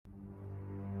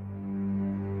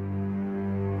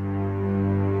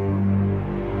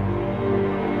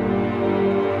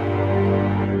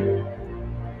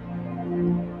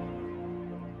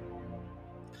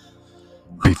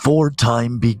Before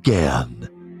time began,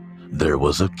 there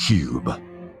was a cube.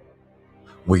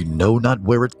 We know not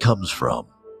where it comes from,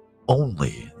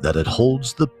 only that it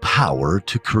holds the power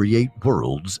to create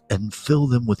worlds and fill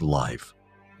them with life.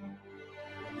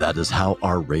 That is how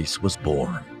our race was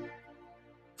born.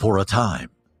 For a time,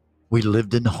 we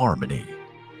lived in harmony.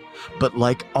 But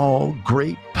like all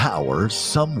great power,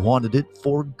 some wanted it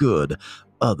for good,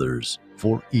 others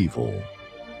for evil.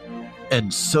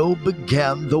 And so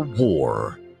began the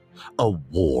war, a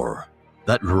war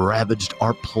that ravaged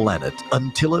our planet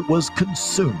until it was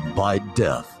consumed by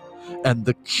death, and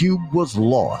the cube was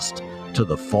lost to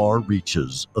the far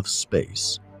reaches of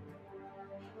space.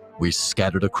 We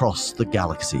scattered across the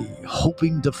galaxy,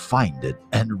 hoping to find it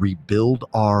and rebuild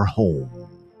our home.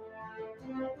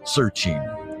 Searching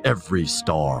every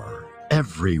star,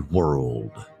 every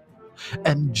world.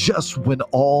 And just when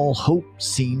all hope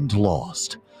seemed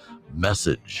lost,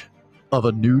 message of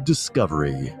a new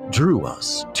discovery drew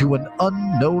us to an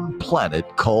unknown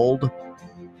planet called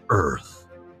Earth.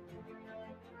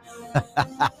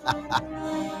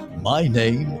 My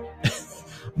name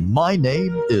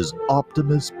is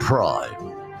Optimus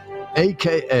Prime,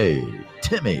 aka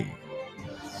Timmy.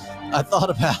 I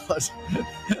thought about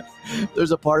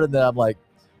there's a part in that I'm like,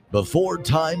 before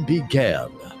time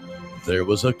began, there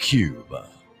was a cube.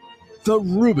 The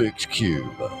Rubik's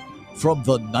Cube from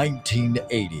the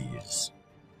 1980s.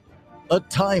 A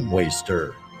time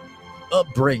waster. A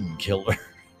brain killer.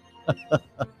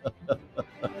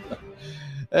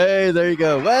 Hey, there you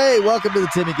go. Hey, welcome to the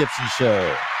Timmy Gibson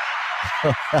Show.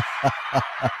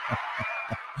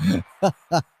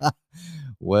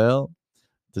 Well,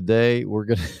 today we're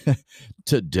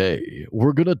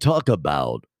gonna talk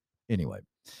about, anyway,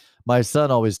 my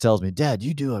son always tells me, Dad,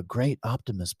 you do a great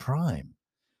Optimus Prime.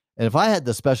 And if I had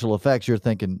the special effects, you're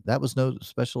thinking that was no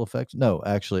special effects. No,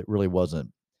 actually, it really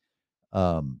wasn't.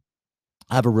 I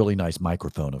have a really nice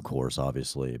microphone, of course,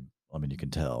 obviously. I mean, you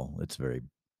can tell it's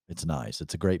nice.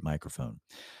 It's a great microphone.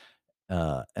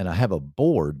 And I have a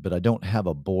board, but I don't have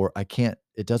a board.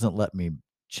 It doesn't let me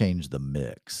change the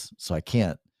mix. So I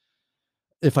can't,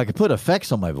 if I could put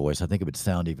effects on my voice, I think it would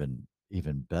sound even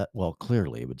better. Well,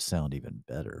 clearly it would sound even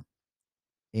better.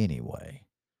 Anyway,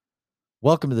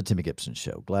 welcome to the Timmy Gibson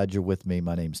Show. Glad you're with me.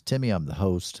 My name's Timmy. I'm the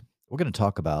host. We're going to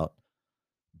talk about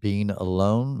being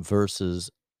alone versus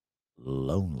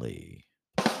lonely.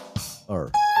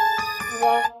 Or,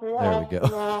 there we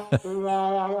go.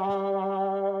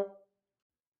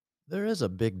 There is a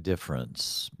big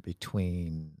difference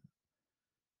between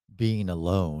being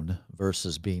alone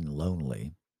versus being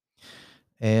lonely.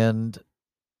 And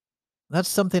that's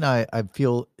something I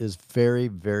feel is very,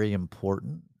 very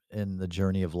important in the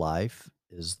journey of life,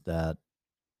 is that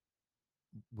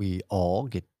we all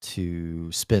get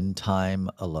to spend time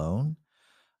alone,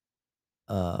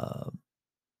 uh,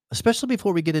 especially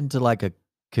before we get into like a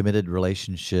committed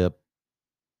relationship,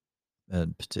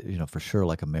 and for sure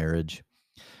like a marriage.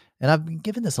 And I've been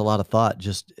giving this a lot of thought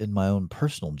just in my own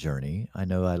personal journey. I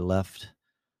know I left,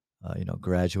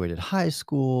 graduated high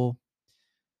school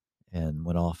and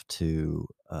went off to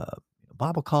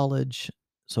Bible college.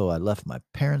 So I left my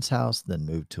parents' house, then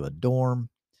moved to a dorm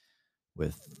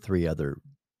with 3 other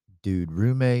dude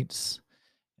roommates,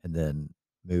 and then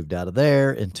moved out of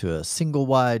there into a single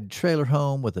wide trailer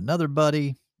home with another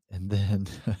buddy. And then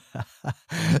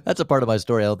that's a part of my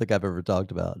story I don't think I've ever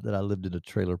talked about, that I lived in a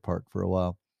trailer park for a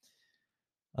while.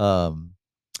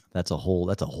 That's a whole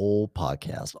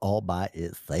podcast all by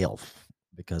itself,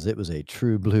 because it was a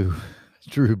true blue,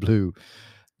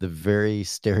 the very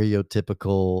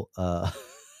stereotypical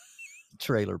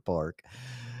trailer park,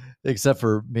 except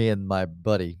for me and my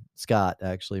buddy Scott.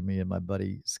 Actually, me and my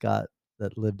buddy Scott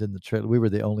that lived in the trailer. We were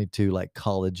the only 2 like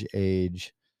college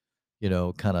age,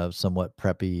 kind of somewhat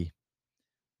preppy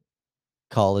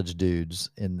college dudes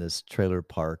in this trailer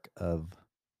park of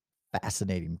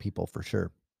fascinating people for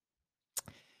sure.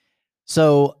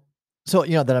 So,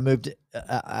 then I moved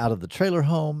out of the trailer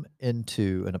home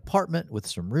into an apartment with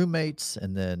some roommates,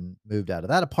 and then moved out of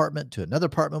that apartment to another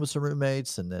apartment with some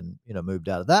roommates, and then, moved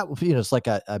out of that. It's like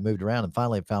I moved around and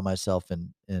finally found myself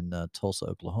in Tulsa,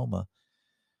 Oklahoma,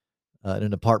 in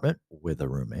an apartment with a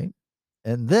roommate.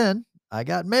 And then I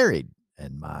got married,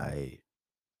 and my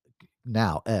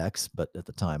now ex, but at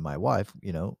the time my wife,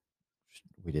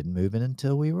 we didn't move in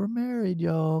until we were married,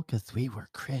 y'all, because we were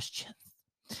Christians.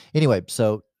 Anyway,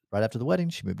 so right after the wedding,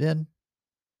 she moved in.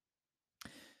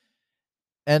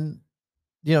 And,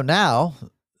 now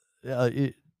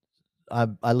I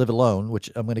live alone, which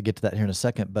I'm going to get to that here in a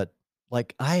second. But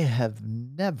like, I have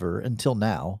never until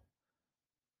now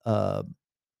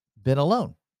been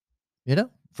alone,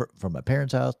 from my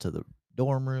parents' house to the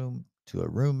dorm room to a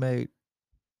roommate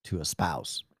to a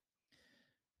spouse.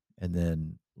 And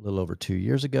then a little over 2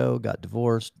 years ago, got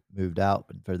divorced, moved out,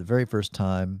 and for the very first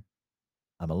time,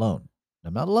 I'm alone.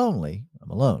 I'm not lonely,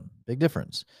 I'm alone. Big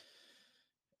difference.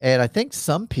 And I think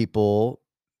some people,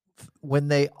 when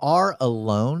they are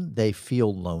alone, they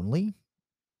feel lonely.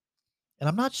 And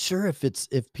I'm not sure if it's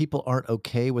if people aren't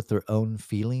okay with their own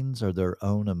feelings or their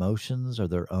own emotions or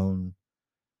their own,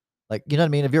 like, you know what I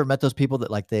mean? Have you ever met those people that,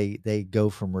 like, they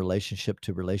go from relationship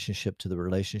to relationship to the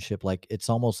relationship, like, it's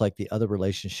almost like the other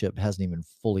relationship hasn't even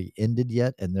fully ended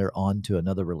yet, and they're on to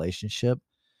another relationship?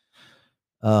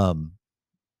 Um,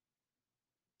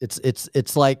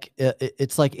 it's like,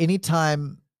 it's like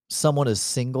anytime someone is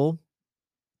single,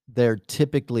 they're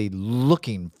typically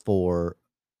looking for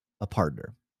a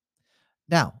partner.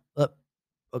 Now, uh,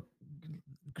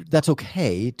 that's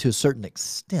okay to a certain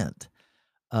extent.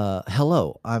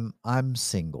 Hello, I'm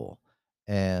single,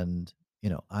 and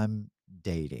I'm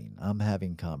dating. I'm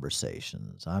having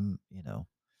conversations. I'm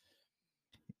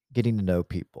getting to know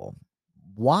people,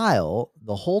 while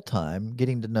the whole time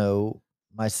getting to know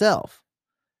myself,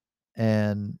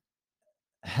 and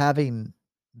having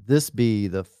this be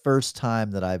the first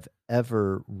time that I've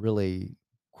ever really,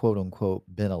 quote unquote,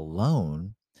 been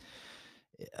alone.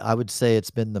 I would say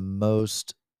it's been the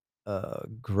most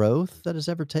growth that has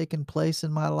ever taken place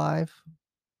in my life,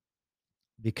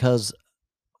 because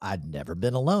I'd never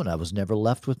been alone. I was never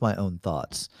left with my own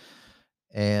thoughts.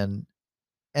 And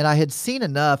I had seen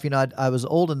enough, I was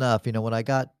old enough, when I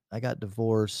got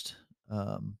divorced,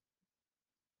 um,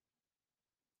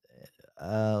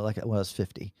 like when I was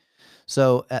 50.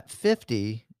 So at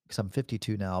 50, because I'm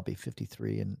 52 now, I'll be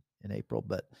 53 in April.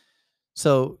 But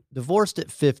so divorced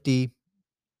at 50,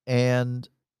 and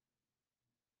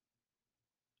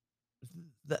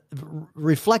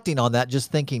reflecting on that,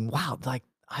 just thinking, wow, like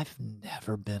I've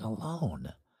never been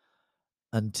alone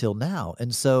until now.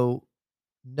 And so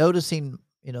noticing,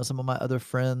 some of my other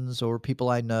friends or people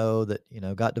I know that,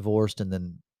 got divorced, and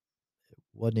then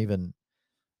wasn't even,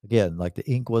 again, like the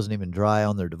ink wasn't even dry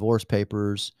on their divorce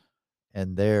papers,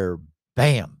 and they're,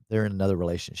 bam, they're in another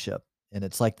relationship. And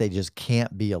it's like they just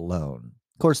can't be alone.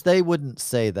 Of course, they wouldn't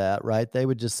say that, right? They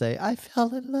would just say, I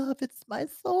fell in love. It's my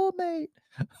soulmate.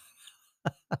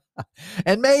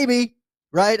 And maybe,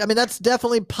 right? I mean, that's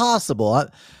definitely possible.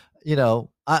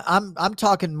 I'm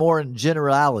talking more in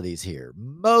generalities here.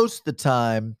 Most of the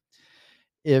time,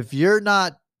 if you're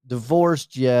not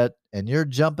divorced yet and you're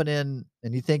jumping in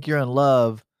and you think you're in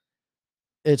love,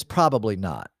 it's probably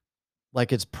not.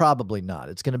 Like, it's probably not.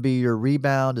 It's gonna be your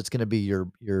rebound, it's gonna be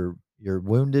your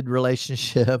wounded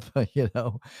relationship, you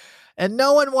know? And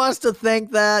no one wants to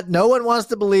think that, no one wants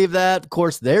to believe that. Of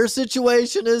course, their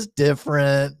situation is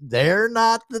different. They're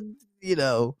not you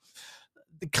know,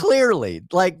 clearly,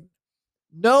 like,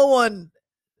 no one,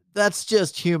 that's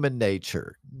just human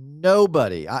nature.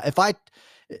 Nobody. If I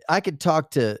could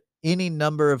talk to any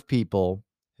number of people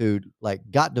who, like,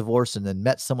 got divorced and then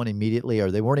met someone immediately,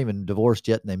 or they weren't even divorced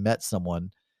yet and they met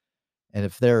someone, and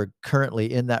if they're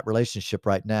currently in that relationship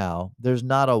right now, there's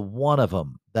not a one of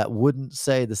them that wouldn't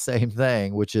say the same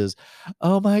thing, which is,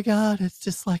 "Oh my god, it's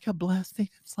just like a blessing.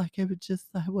 It's like it was just,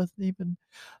 I wasn't even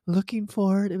looking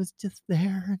for it. It was just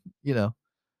there."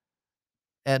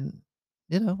 And,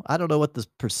 I don't know what this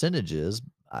percentage is.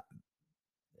 I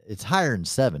It's higher than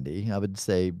 70. I would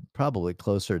say probably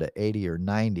closer to 80 or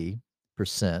 90%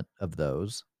 of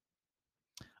those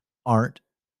aren't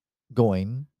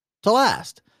going to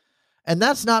last. And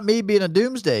that's not me being a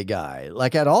doomsday guy,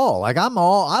 like, at all. Like, I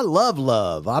love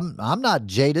love. I'm not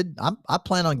jaded. I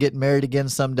plan on getting married again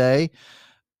someday,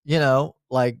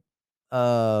 like,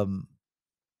 um,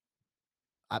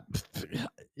 I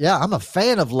yeah, I'm a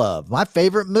fan of love. My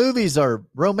favorite movies are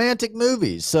romantic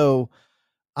movies. So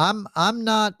I'm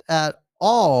not at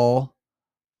all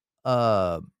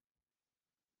uh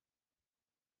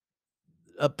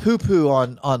a poo-poo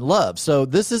on love. So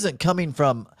this isn't coming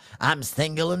from, I'm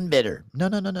single and bitter. No,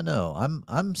 no, no, no, no.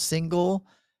 I'm single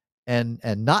and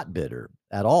not bitter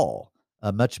at all.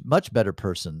 A much better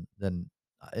person than,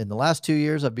 in the last 2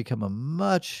 years. I've become a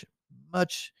much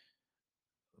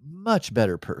much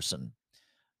better person.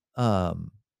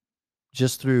 Um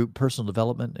just through personal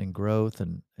development and growth,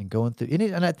 and going through any,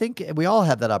 and I think we all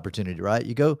have that opportunity, right?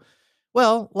 You go,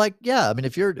 well, like, yeah, I mean,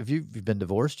 if you've been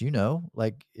divorced,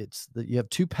 like, it's that you have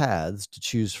two paths to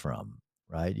choose from,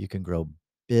 right? You can grow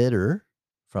bitter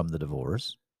from the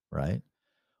divorce, right?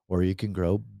 Or you can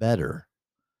grow better.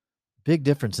 Big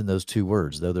difference in those two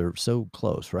words, though they're so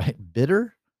close, right?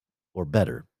 Bitter or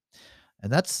better. And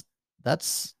that's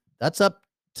up.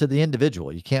 to the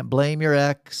individual. You can't blame your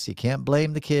ex, you can't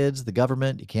blame the kids, the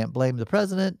government, you can't blame the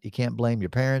president, you can't blame your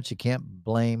parents, you can't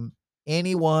blame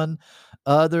anyone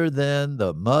other than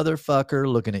the motherfucker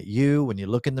looking at you when you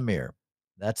look in the mirror.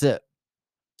 That's it.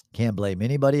 Can't blame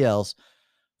anybody else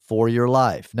for your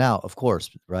life. Now, of course,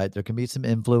 right, there can be some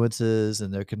influences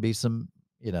and there can be some,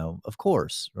 of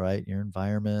course, right, your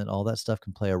environment, all that stuff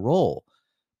can play a role.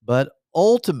 But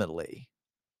ultimately,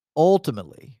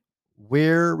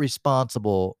 we're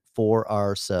responsible for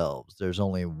ourselves. There's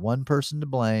only one person to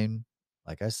blame.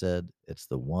 Like I said, it's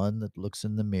the one that looks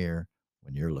in the mirror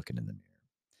when you're looking in the mirror.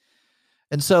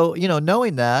 And so,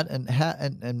 knowing that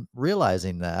and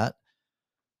realizing that,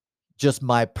 just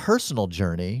my personal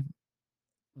journey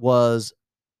was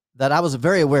that I was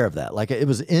very aware of that. Like, it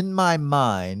was in my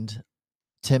mind,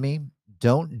 Timmy,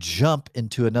 don't jump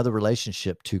into another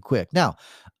relationship too quick. Now,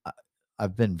 I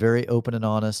I've been very open and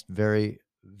honest, very,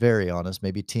 very honest,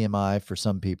 maybe TMI for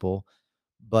some people,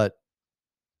 but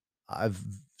I've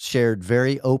shared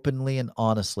very openly and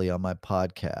honestly on my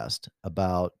podcast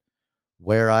about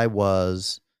where I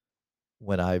was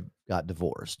when I got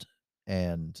divorced.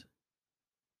 And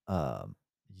um,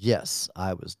 yes,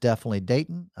 I was definitely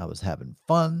dating, I was having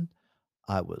fun,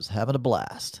 I was having a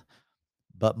blast,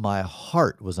 but my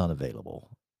heart was unavailable.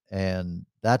 And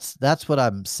that's what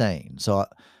I'm saying. So,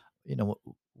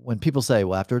 when people say,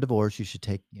 well, after a divorce, you should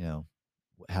take,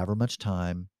 however much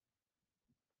time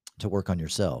to work on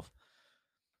yourself.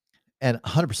 And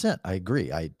 100%, I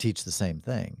agree. I teach the same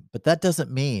thing, but that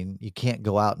doesn't mean you can't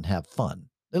go out and have fun.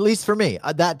 At least for me,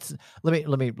 that's let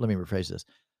me rephrase this.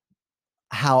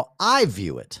 How I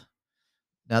view it.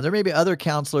 Now, there may be other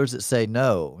counselors that say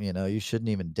no, you shouldn't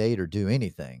even date or do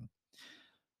anything.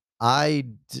 I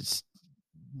just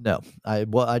no, I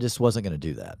just wasn't going to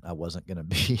do that. I wasn't going to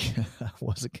be I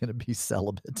wasn't going to be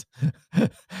celibate.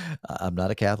 I'm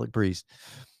not a Catholic priest.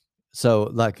 So,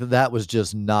 like, that was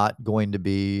just not going to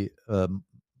be,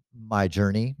 my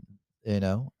journey, you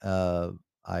know?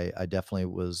 I definitely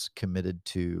was committed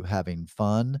to having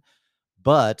fun,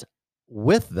 but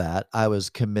with that, I was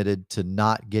committed to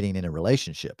not getting in a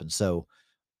relationship, and so,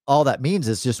 all that means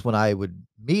is just when I would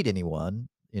meet anyone,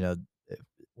 if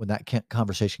when that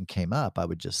conversation came up, I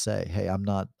would just say, "Hey, I'm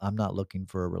not looking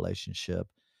for a relationship.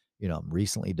 I'm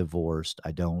recently divorced.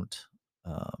 I don't,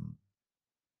 um"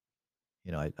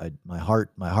 I my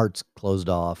heart's closed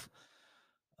off.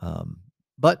 Um,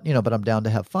 but I'm down to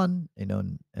have fun,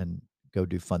 and go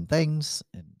do fun things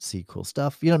and see cool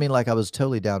stuff. You know what I mean? Like, I was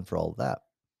totally down for all of that.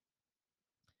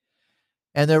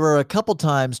 And there were a couple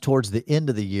times towards the end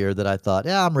of the year that I thought,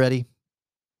 yeah, I'm ready.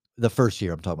 The first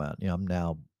year I'm talking about, I'm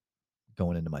now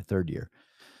going into my third year.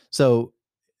 So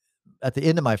at the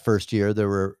end of my first year, there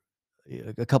were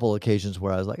a couple of occasions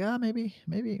where I was like, maybe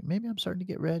I'm starting to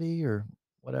get ready or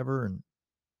whatever.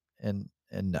 And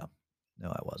no,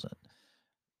 I wasn't.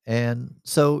 And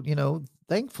so,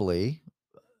 thankfully,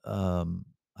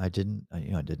 I didn't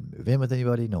move in with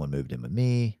anybody. No one moved in with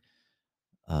me.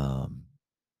 Um,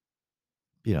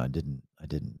 I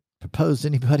didn't propose to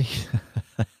anybody,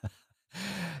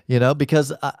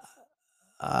 because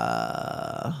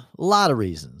a lot of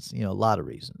reasons, a lot of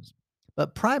reasons,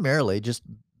 but primarily just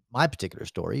my particular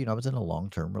story. I was in a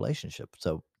long-term relationship.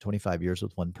 So 25 years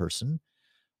with one person.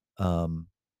 Um,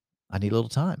 I need a little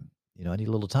time. I need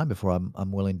a little time before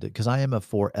I'm willing to, because I am a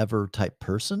forever type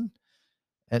person.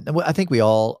 And I think we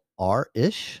all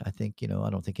are-ish. I think, I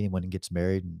don't think anyone gets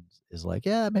married and is like,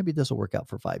 "Yeah, maybe this will work out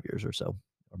for 5 years or so."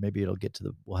 Or maybe it'll get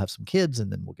to we'll have some kids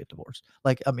and then we'll get divorced.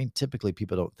 Like, I mean, typically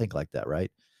people don't think like that,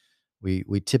 right? We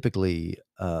typically,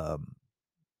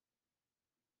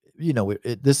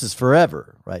 this is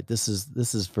forever, right? This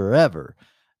is forever.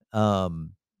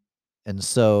 Um, and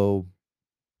so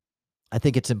I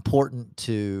think it's important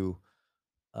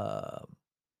um,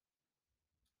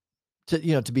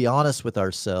 to be honest with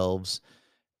ourselves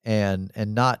and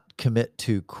not commit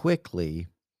too quickly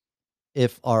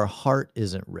if our heart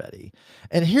isn't ready.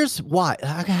 And here's why.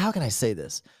 How can I say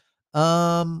this?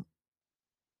 I'm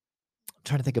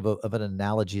trying to think of an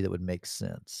analogy that would make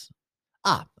sense.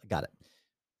 I got it.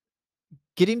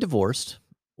 Getting divorced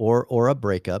or a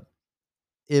breakup,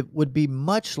 it would be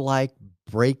much like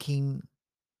breaking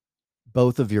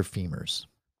both of your femurs,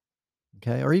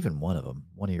 okay? Or even one of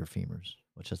your femurs,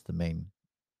 which is the main,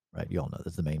 right? You all know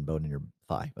that's the main bone in your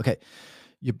thigh. Okay.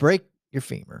 You break your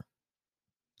femur.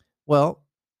 Well,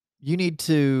 you need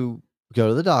to go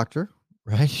to the doctor,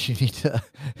 right? You need to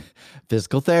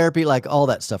physical therapy, like all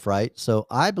that stuff, right? So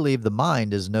I believe the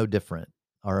mind is no different.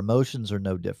 Our emotions are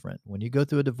no different. When you go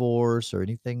through a divorce or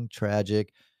anything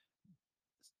tragic,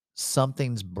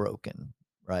 something's broken,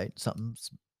 right? Something's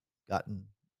gotten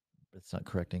it's not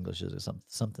correct English, is it?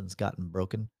 Something's gotten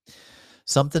broken.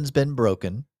 Something's been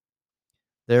broken.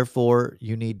 Therefore,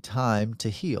 you need time to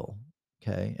heal.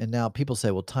 Okay. And now people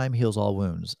say, well, time heals all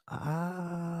wounds.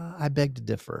 I beg to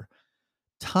differ.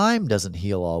 Time doesn't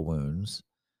heal all wounds.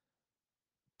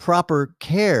 Proper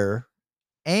care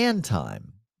and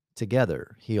time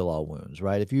together heal all wounds,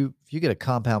 right? If you get a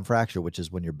compound fracture, which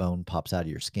is when your bone pops out of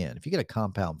your skin, if you get a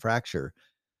compound fracture,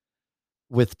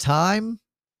 with time,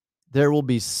 there will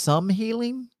be some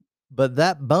healing, but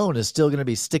that bone is still going to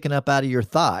be sticking up out of your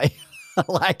thigh.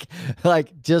 like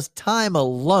like just time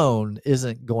alone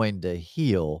isn't going to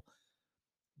heal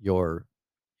your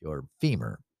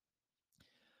femur,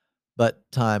 but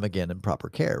time again and proper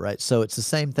care, right? So it's the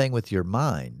same thing with your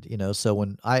mind, so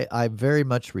when I very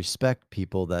much respect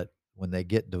people that when they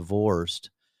get divorced,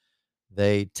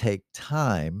 they take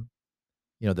time,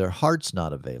 their heart's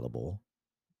not available.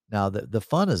 Now the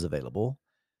fun is available,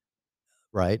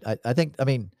 right? I think, I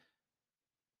mean,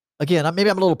 again, maybe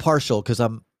I'm a little partial because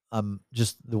I'm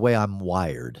just the way I'm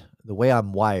wired. The way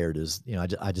I'm wired is,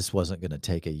 I just wasn't going to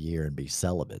take a year and be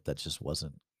celibate. That just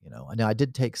wasn't, I know I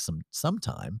did take some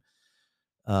time.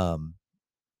 Um,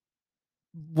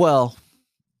 well,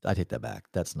 I take that back.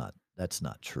 That's not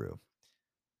true.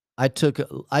 I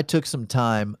took some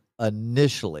time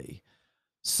initially.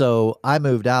 So I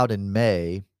moved out in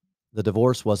May. The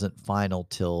divorce wasn't final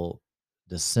till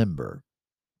December.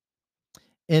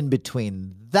 In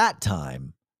between that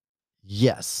time,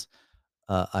 yes,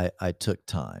 I took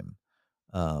time.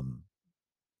 Um,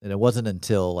 and it wasn't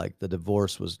until like the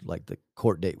divorce was like the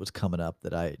court date was coming up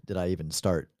that I even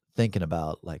start thinking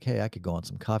about like, hey, I could go on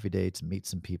some coffee dates and meet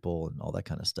some people and all that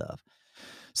kind of stuff.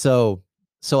 So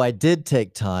so I did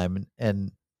take time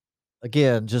and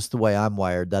again, just the way I'm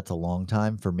wired, that's a long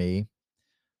time for me.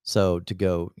 So to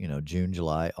go, June,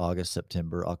 July, August,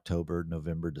 September, October,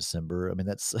 November, December. I mean,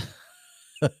 that's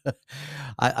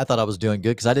I thought I was doing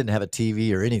good because I didn't have a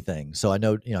TV or anything. So I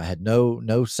know, I had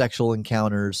no sexual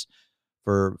encounters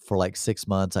for like 6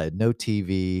 months. I had no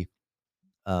TV.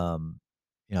 Um,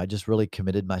 I just really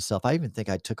committed myself. I even think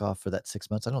I took off for that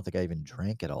 6 months. I don't think I even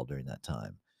drank at all during that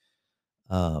time.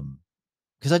 Um,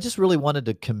 because I just really wanted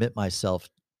to commit myself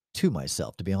to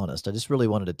myself, to be honest. I just really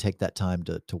wanted to take that time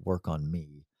to work on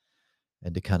me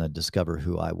and to kind of discover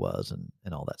who I was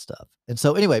and all that stuff. And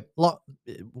so anyway,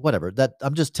 whatever. That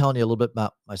I'm just telling you a little bit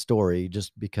about my story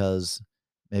just because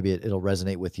maybe it'll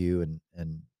resonate with you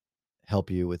and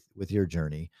help you with your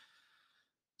journey.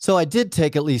 So I did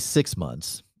take at least 6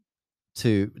 months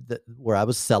where I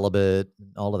was celibate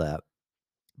and all of that.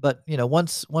 But,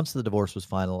 once the divorce was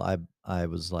final, I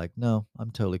was like, "No,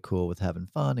 I'm totally cool with having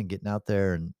fun and getting out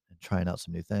there and trying out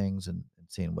some new things and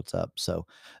seeing what's up." So,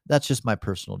 that's just my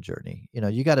personal journey.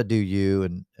 You gotta do you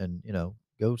and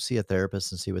go see a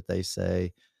therapist and see what they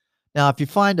say. Now, if you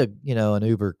find an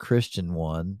uber Christian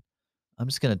one, I'm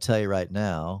just gonna tell you right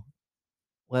now,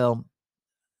 well,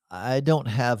 I don't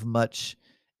have much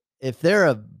if they're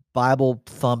a Bible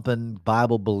thumping,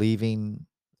 Bible believing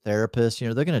therapist,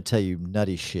 they're gonna tell you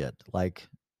nutty shit, like,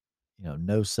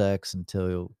 no sex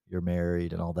until you're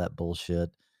married and all that bullshit.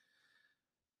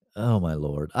 Oh my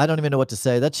lord. I don't even know what to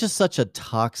say. That's just such a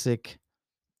toxic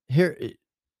here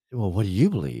well, what do you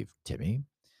believe, Timmy?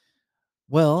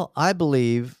 Well, I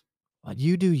believe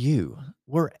you do you.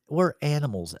 We're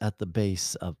animals at the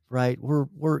base of, right?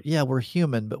 We're yeah, we're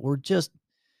human, but we're just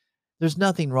there's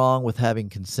nothing wrong with having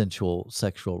consensual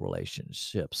sexual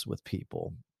relationships with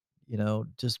people.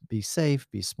 Just be safe,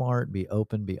 be smart, be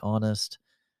open, be honest.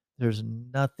 There's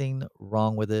nothing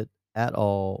wrong with it at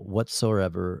all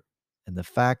whatsoever. And the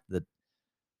fact that,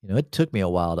 it took me a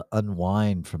while to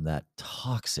unwind from that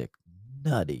toxic,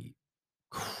 nutty,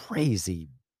 crazy,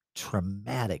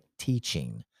 traumatic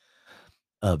teaching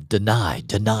of deny,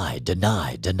 deny,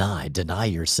 deny, deny, deny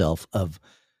yourself of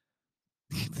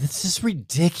it's just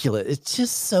ridiculous. It's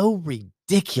just so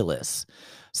ridiculous.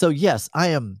 So yes, I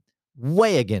am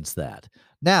way against that.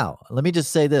 Now, let me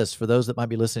just say this for those that might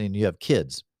be listening and you have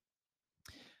kids.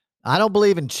 I don't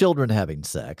believe in children having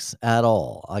sex at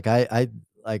all. Like I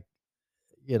like,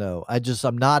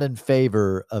 I'm not in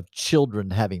favor of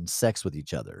children having sex with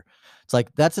each other. It's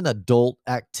like that's an adult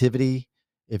activity.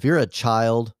 If you're a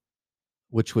child,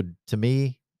 which would to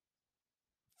me,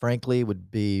 frankly, would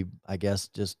be, I guess,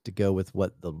 just to go with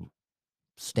what the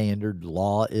standard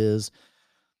law is.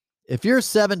 If you're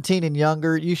 17 and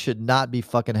younger, you should not be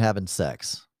fucking having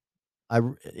sex. I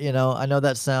know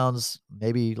that sounds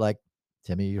maybe like,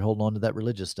 Timmy, you're holding on to that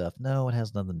religious stuff. No, it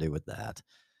has nothing to do with that.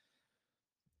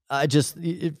 I just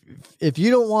if you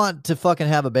don't want to fucking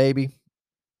have a baby,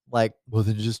 like, well,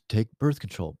 then just take birth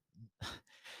control.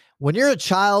 When you're a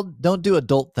child, don't do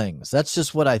adult things. That's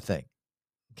just what I think.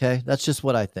 Okay? That's just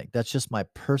what I think. That's just my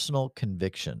personal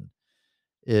conviction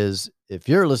is if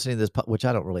you're listening to this, which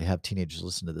I don't really have teenagers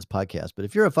listen to this podcast, but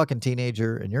if you're a fucking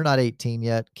teenager and you're not 18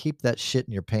 yet, keep that shit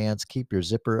in your pants, keep your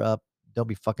zipper up. Don't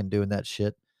be fucking doing that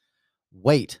shit.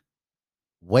 Wait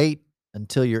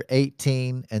until you're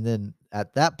 18. And then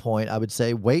at that point, I would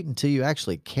say wait until you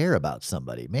actually care about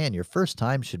somebody. Man, your first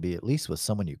time should be at least with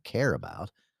someone you care about,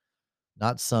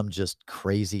 not some just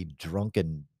crazy,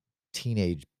 drunken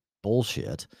teenage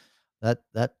bullshit.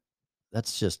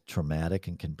 That's just traumatic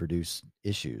and can produce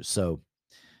issues. So,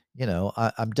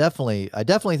 I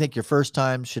definitely think your first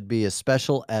time should be as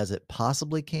special as it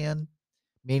possibly can,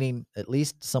 meaning at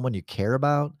least someone you care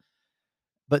about.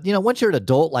 But once you're an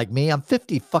adult like me, I'm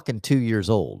 50 fucking 2 years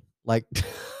old. Like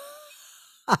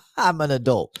I'm an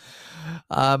adult.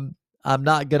 I'm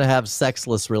not gonna have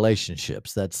sexless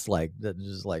relationships. That's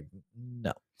just like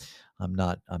no. I'm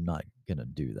not gonna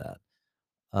do that.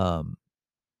 Um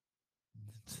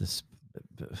this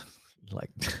like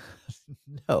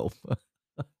no.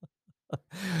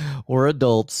 We're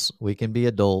adults. We can be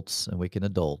adults and we can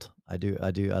adult. I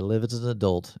live as an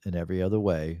adult in every other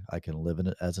way. I can live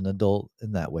as an adult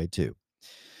in that way too.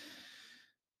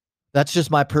 That's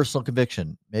just my personal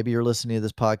conviction. Maybe you're listening to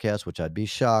this podcast, which I'd be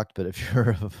shocked, but if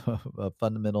you're a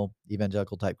fundamental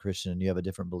evangelical type Christian and you have a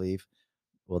different belief,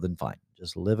 well, then fine.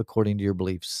 Just live according to your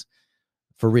beliefs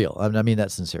for real. I mean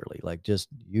that sincerely. Like just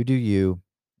you do you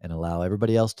and allow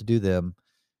everybody else to do them.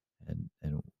 And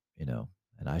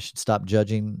and I should stop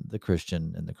judging the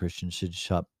Christian and the Christian should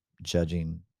stop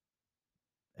judging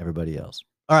everybody else.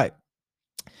 All right.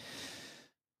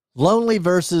 Lonely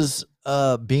versus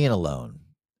being alone.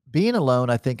 Being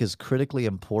alone, I think, is critically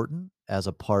important as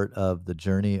a part of the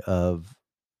journey of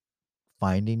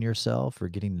finding yourself or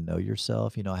getting to know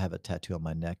yourself. I have a tattoo on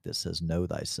my neck that says "Know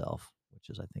thyself," which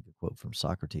is, I think, a quote from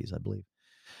Socrates, I believe.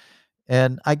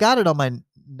 And I got it on my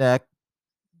neck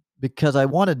because I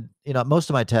wanted,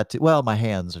 most of my my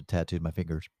hands are tattooed, my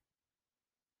fingers,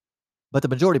 but the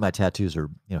majority of my tattoos are,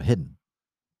 hidden.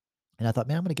 And I thought,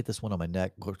 man, I'm going to get this one on my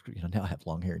neck. Of course, now I have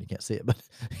long hair and you can't see it, but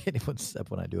except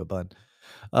when I do a bun.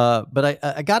 But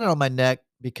I got it on my neck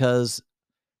because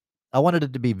I wanted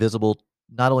it to be visible,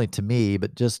 not only to me,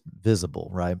 but just visible,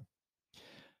 right?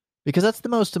 Because that's the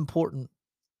most important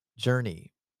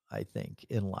journey, I think,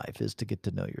 in life is to get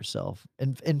to know yourself.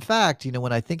 And in fact,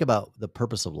 when I think about the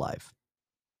purpose of life,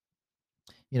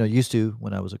 used to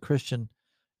when I was a Christian,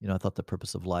 I thought the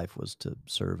purpose of life was to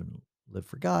serve and live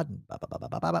for God and blah, blah, blah, blah,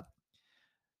 blah, blah, blah.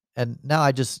 And now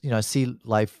I just, I see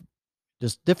life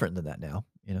just different than that now.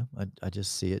 I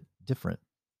just see it different.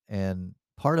 And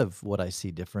part of what I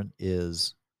see different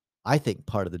is, I think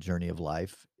part of the journey of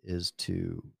life is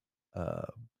to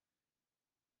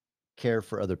care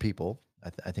for other people.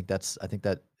 I think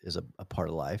that is a part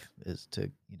of life is to,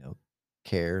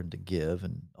 care and to give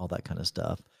and all that kind of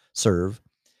stuff, serve.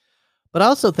 But I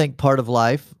also think part of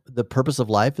life, the purpose of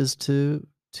life is to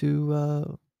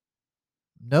know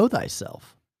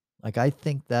thyself. Like I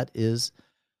think that is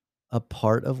a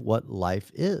part of what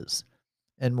life is.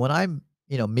 And when I,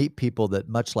 meet people that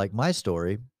much like my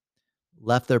story,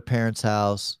 left their parents'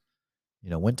 house,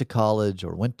 went to college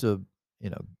or went to,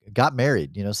 got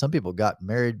married. Some people got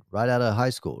married right out of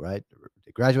high school, right?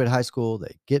 They graduate high school,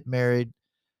 they get married.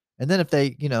 And then if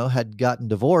they, had gotten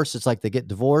divorced, it's like they get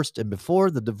divorced. And before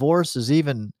the divorce is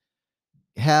even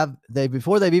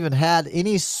before they've even had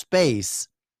any space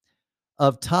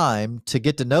of time to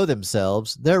get to know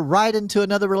themselves, they're right into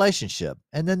another relationship.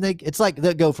 And then it's like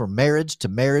they go from marriage to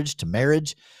marriage to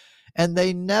marriage, and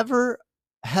they never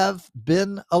have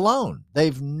been alone.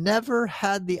 They've never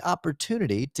had the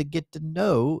opportunity to get to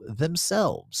know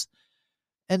themselves.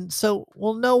 And so,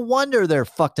 well, no wonder they're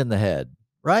fucked in the head,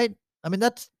 right? I mean,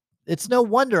 it's no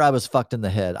wonder I was fucked in the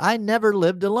head. I never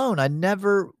lived alone. I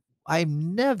never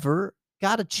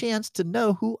got a chance to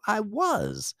know who I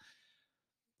was.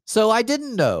 So I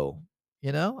didn't know,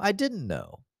 I didn't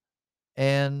know.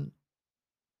 And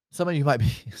some of you might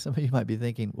be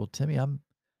thinking, well, Timmy,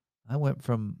 I went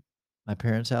from my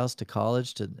parents' house to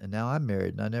college and now I'm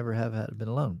married and I never have been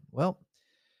alone. Well,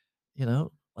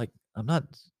 like I'm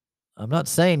not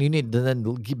saying you need to then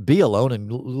be alone and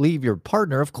leave your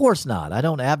partner. Of course not. I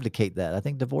don't advocate that. I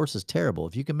think divorce is terrible.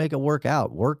 If you can make it work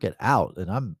it out. And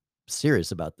I'm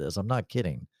serious about this. I'm not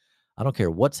kidding. I don't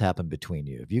care what's happened between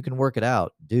you. If you can work it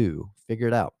out, figure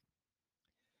it out.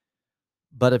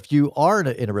 But if you are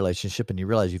in a relationship and you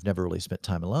realize you've never really spent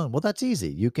time alone, well, that's easy.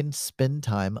 You can spend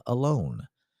time alone.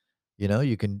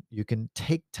 You can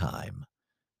take time,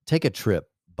 take a trip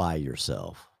by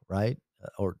yourself, right?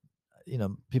 Or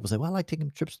people say, "Well, I like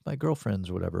taking trips with my girlfriends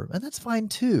or whatever," and that's fine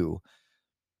too.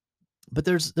 But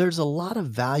there's a lot of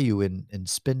value in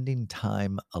spending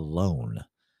time alone,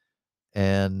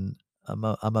 and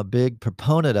I'm a big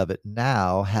proponent of it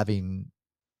now, having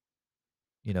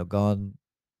gone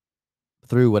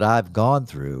through what I've gone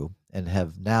through, and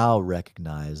have now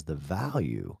recognized the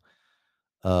value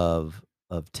of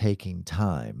taking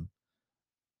time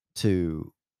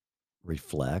to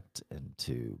reflect and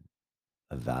to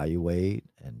evaluate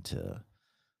and to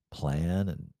plan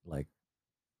and like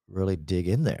really dig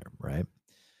in there, right?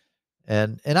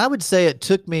 And I would say it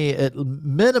took me at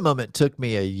minimum it took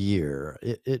me a year.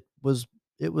 It was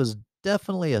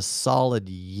definitely a solid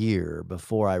year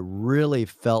before I really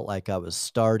felt like I was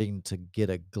starting to get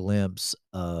a glimpse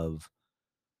of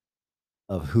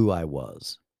who I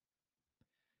was.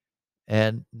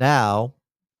 And now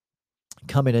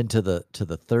coming into the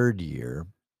third year,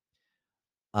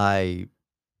 I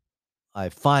I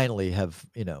finally have,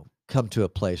 come to a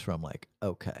place where I'm like,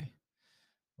 okay,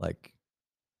 like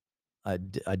I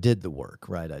did the work,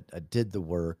 right? I did the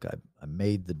work. I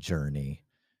made the journey,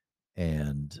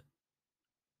 and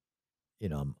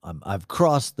I've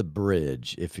crossed the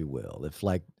bridge, if you will.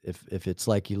 If it's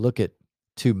like you look at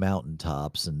two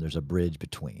mountaintops and there's a bridge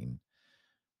between.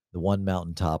 The one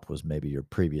mountaintop was maybe your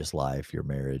previous life, your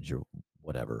marriage, or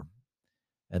whatever,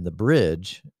 and the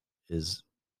bridge is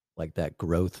like that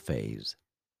growth phase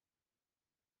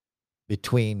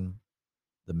between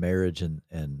the marriage and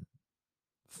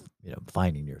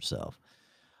finding yourself.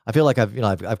 I feel like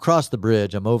I've crossed the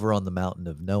bridge. I'm over on the mountain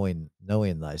of knowing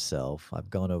thyself. I've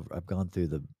gone through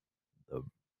the the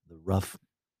rough,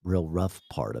 real rough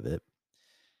part of it,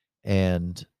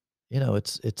 and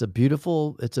it's a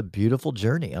beautiful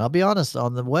journey. And I'll be honest,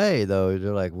 on the way though,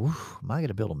 you're like, "Whew, am I going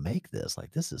to be able to make this?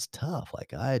 Like this is tough.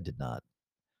 Like I did not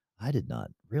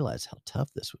realize how tough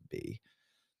this would be."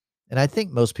 And I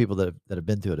think most people that have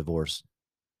been through a divorce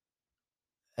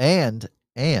and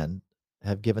and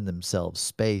have given themselves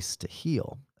space to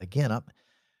heal. Again,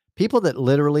 people that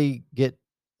literally get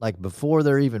like before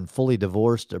they're even fully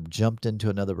divorced or jumped into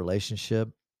another relationship,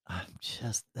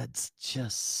 that's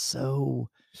just so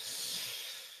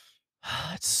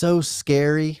it's so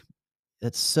scary.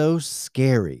 It's so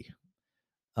scary.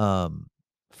 Um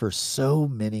for so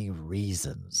many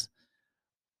reasons.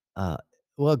 Uh,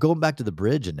 well, going back to the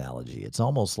bridge analogy, it's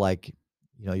almost like,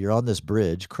 you're on this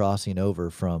bridge crossing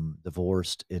over from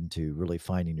divorced into really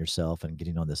finding yourself and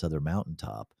getting on this other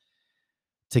mountaintop.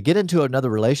 To get into another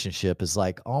relationship is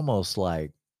like almost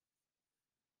like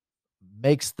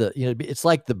makes it's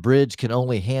like the bridge can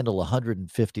only handle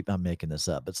 150. I'm making this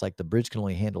up. It's like the bridge can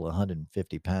only handle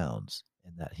 150 pounds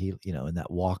in in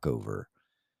that walkover,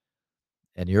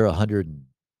 and you're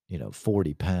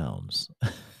 140 pounds.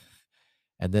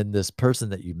 And then this person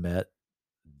that you met,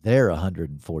 they're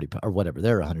 140 or whatever,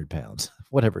 they're 100 pounds,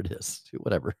 whatever it is,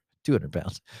 whatever, 200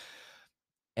 pounds.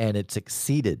 And it's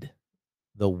exceeded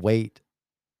the weight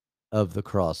of the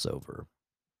crossover,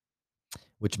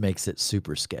 which makes it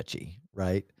super sketchy,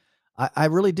 right? I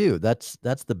really do. That's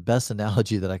the best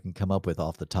analogy that I can come up with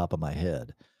off the top of my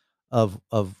head of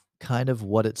kind of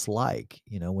what it's like.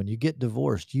 When you get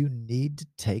divorced, you need to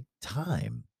take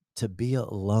time to be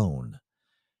alone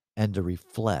and to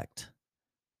reflect,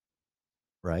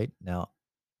 right? Now,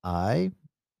 I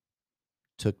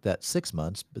took that 6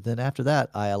 months, but then after that,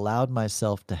 I allowed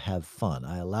myself to have fun.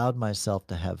 I allowed myself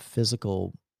to have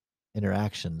physical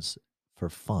interactions for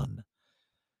fun,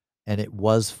 and it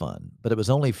was fun. But it was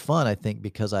only fun, I think,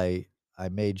 because I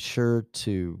made sure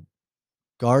to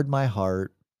guard my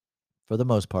heart for the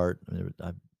most part.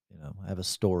 I have a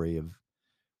story of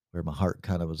where my heart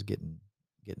kind of was getting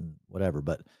whatever,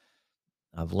 but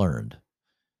I've learned,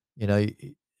 y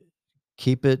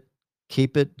keep it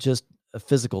keep it just a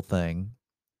physical thing,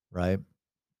 right?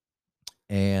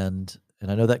 And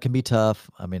I know that can be tough.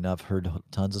 I mean, I've heard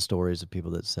tons of stories of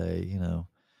people that say,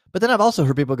 but then I've also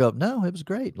heard people go, "No, it was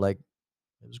great. Like,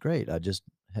 it was great. I just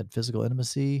had physical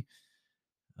intimacy.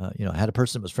 I had a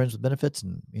person that was friends with benefits,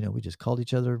 and we just called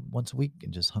each other once a week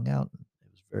and just hung out.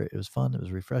 It was fun. It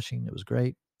was refreshing. It was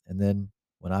great. And then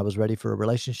when I was ready for a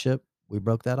relationship, we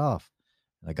broke that off,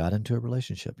 and I got into a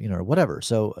relationship, or whatever.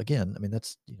 So again, I mean,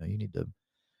 that's you need to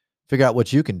figure out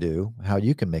what you can do, how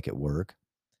you can make it work.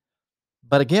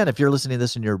 But again, if you're listening to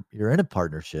this and you're in a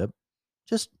partnership,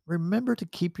 just remember to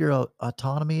keep your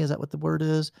autonomy. Is that what the word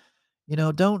is?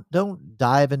 Don't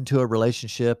dive into a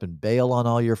relationship and bail on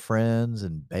all your friends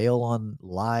and bail on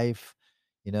life,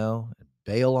 and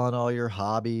bail on all your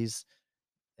hobbies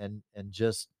and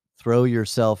just throw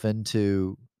yourself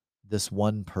into this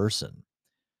one person.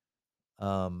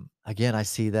 Again, I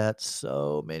see that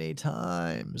so many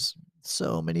times.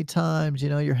 So many times,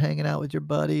 you're hanging out with your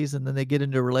buddies and then they get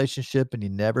into a relationship and you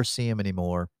never see them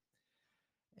anymore.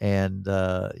 And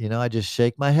I just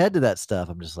shake my head to that stuff.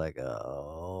 I'm just like,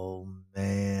 "Oh,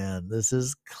 man, this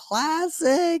is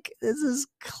classic. This is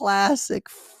classic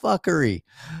fuckery."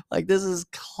 Like, this is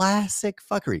classic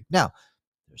fuckery. Now,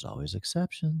 there's always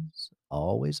exceptions.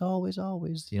 Always, always,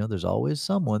 always. There's always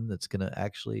someone that's gonna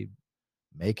actually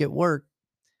make it work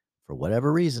for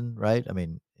whatever reason, right? I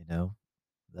mean,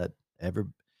 that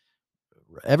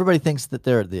everybody thinks that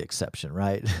they're the exception,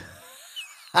 right?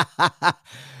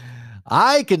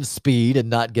 I can speed and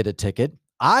not get a ticket.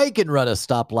 I can run a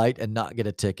stoplight and not get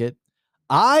a ticket.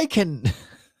 I can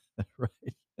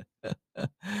right.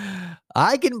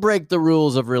 I can break the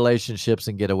rules of relationships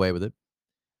and get away with it.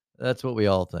 That's what we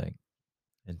all think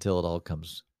until it all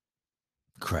comes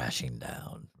crashing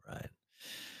down, right?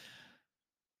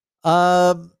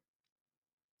 Um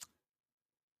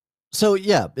so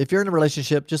yeah, if you're in a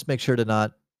relationship, just make sure to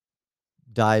not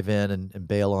dive in and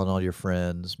bail on all your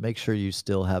friends. Make sure you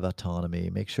still have autonomy.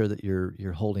 Make sure that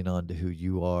you're holding on to who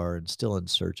you are and still in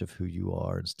search of who you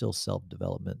are and still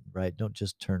self-development, right? Don't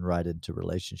just turn right into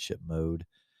relationship mode.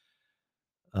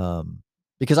 Um,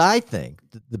 because I think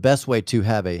the best way to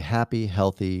have a happy,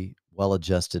 healthy,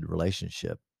 well-adjusted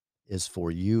relationship is for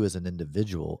you as an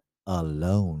individual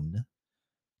alone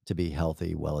to be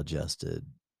healthy, well-adjusted,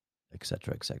 et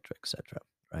cetera, et cetera, et cetera.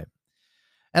 Right.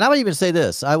 And I would even say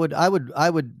this. I would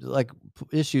like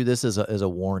issue this as a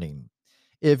warning.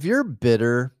 If you're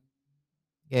bitter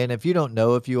and if you don't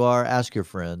know if you are, ask your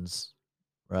friends,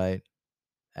 right?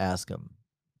 Ask them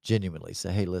genuinely.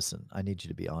 Say, "Hey, listen, I need you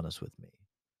to be honest with me.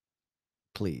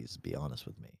 Please be honest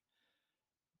with me.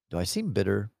 Do I seem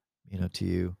bitter, to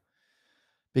you?"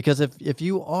 Because if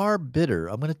you are bitter,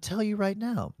 I'm going to tell you right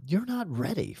now, you're not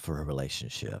ready for a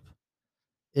relationship.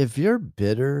 If you're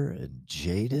bitter and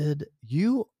jaded,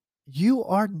 you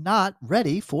are not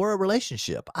ready for a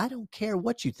relationship. I don't care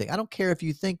what you think. I don't care if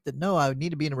you think that, no, I need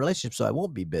to be in a relationship so I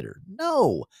won't be bitter.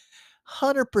 No,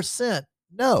 100%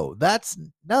 no.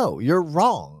 No, you're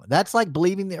wrong. That's like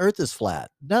believing the earth is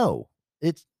flat. No,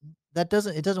 it's it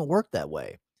doesn't work that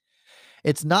way.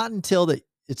 It's not until that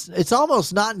it's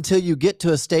almost not until you get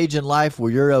to a stage in life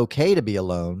where you're okay to be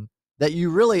alone that you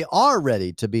really are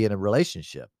ready to be in a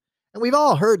relationship. And we've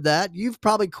all heard that. You've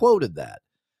probably quoted that.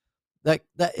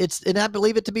 And I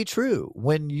believe it to be true.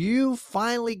 When you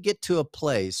finally get to a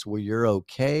place where you're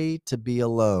okay to be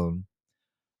alone,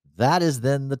 that is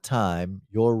then the time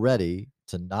you're ready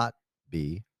to not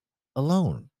be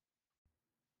alone.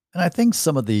 And I think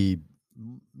some of the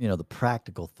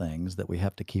practical things that we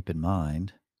have to keep in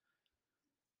mind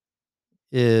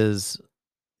is,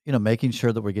 making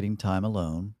sure that we're getting time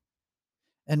alone.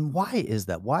 And why is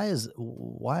that?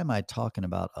 Why am I talking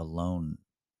about aloneness?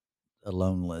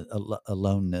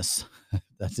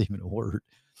 That's even a word.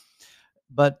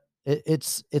 But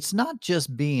it's not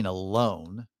just being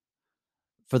alone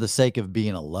for the sake of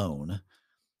being alone.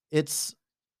 It's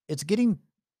it's getting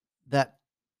that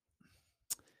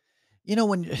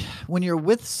when when you're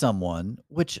with someone,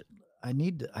 which I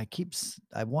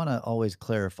want to always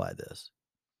clarify this.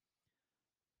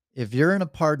 If you're in a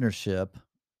partnership,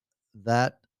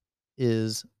 that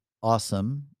is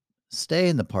awesome. Stay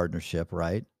in the partnership,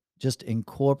 right? Just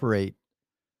incorporate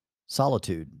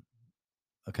solitude,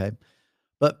 okay?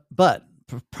 But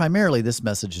primarily this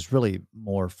message is really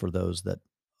more for those that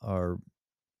are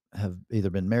have either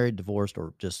been married, divorced,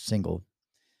 or just single,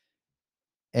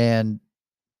 and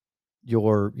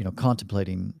you're,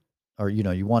 contemplating, or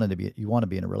you want to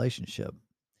be in a relationship.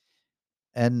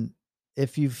 And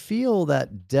if you feel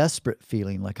that desperate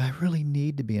feeling like I really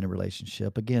need to be in a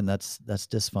relationship, again, that's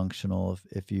dysfunctional.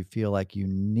 If you feel like you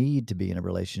need to be in a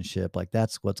relationship, like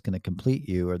that's what's going to complete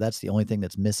you, or that's the only thing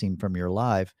that's missing from your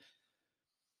life,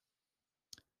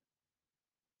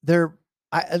 there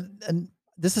and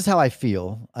this is how I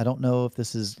feel. I don't know if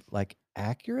this is like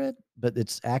accurate, but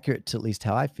it's accurate to at least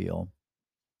how I feel.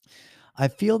 I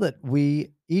feel that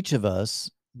we each of us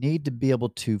need to be able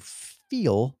to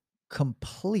feel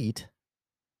complete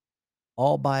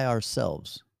all by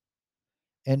ourselves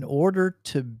in order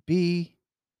to be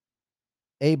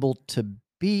able to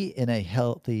be in a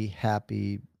healthy,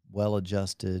 happy,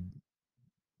 well-adjusted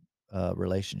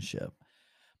relationship.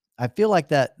 I feel like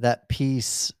that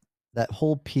piece, that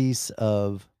whole piece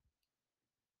of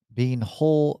being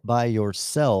whole by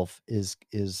yourself is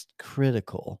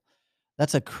critical.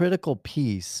 That's a critical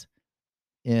piece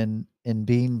in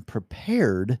being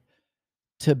prepared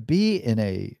to be in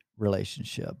a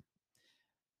relationship.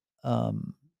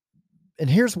 Um and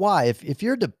here's why. If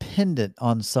you're dependent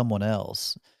on someone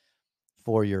else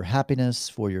for your happiness,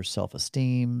 for your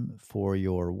self-esteem, for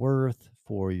your worth,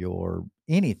 for your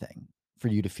anything, for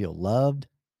you to feel loved.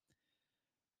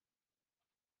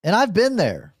 And I've been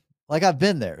there. Like I've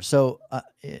been there. So,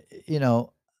 and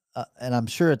I'm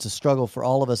sure it's a struggle for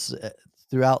all of us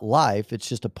throughout life. It's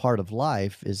just a part of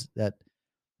life is that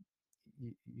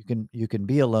you can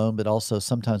be alone, but also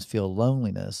sometimes feel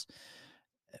loneliness.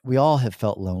 We all have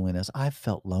felt loneliness. I've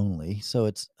felt lonely. So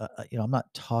it's, I'm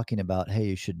not talking about, hey,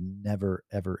 you should never,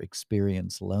 ever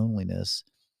experience loneliness.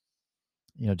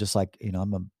 Just like,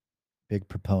 I'm a big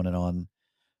proponent on,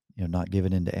 not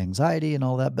giving into anxiety and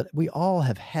all that. But we all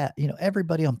have had,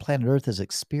 everybody on planet Earth has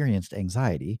experienced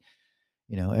anxiety.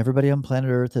 Everybody on planet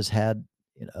Earth has had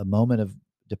a moment of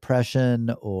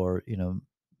depression or,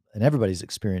 and everybody's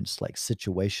experienced like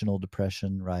situational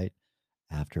depression, right?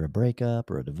 After a breakup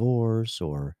or a divorce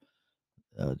or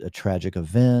a tragic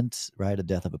event, right? A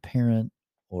death of a parent,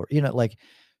 or, like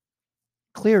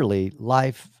clearly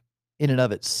life in and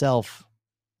of itself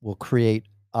will create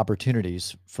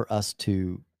opportunities for us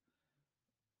to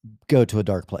go to a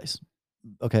dark place.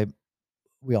 Okay.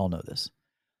 We all know this.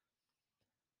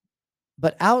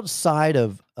 But outside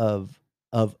of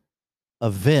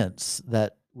events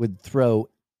that would throw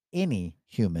any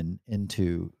human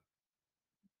into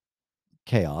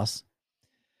chaos,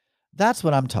 that's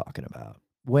what I'm talking about.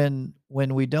 When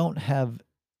we don't have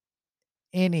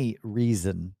any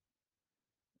reason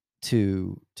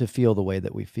to feel the way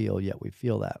that we feel, yet we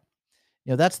feel that.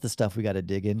 That's the stuff we got to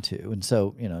dig into. And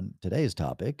so, today's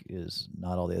topic is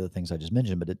not all the other things I just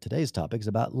mentioned, but today's topic is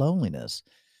about loneliness.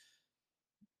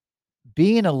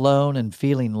 Being alone and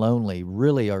feeling lonely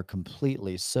really are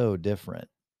completely so different.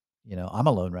 I'm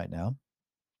alone right now.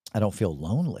 I don't feel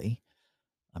lonely.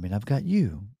 I mean, I've got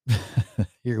you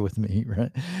here with me,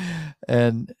 right?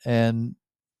 And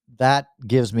that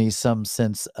gives me some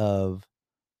sense of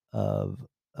uh,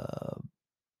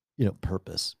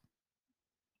 purpose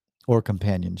or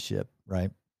companionship,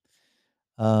 right?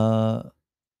 Uh,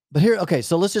 but here, okay,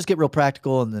 so let's just get real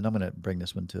practical, and then I'm going to bring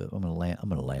this one to. I'm going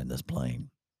to land this plane.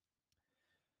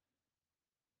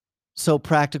 So,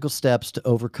 practical steps to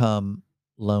overcome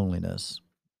loneliness: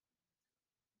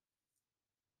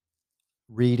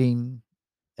 reading,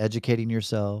 educating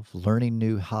yourself, learning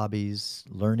new hobbies,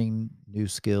 learning new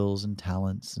skills and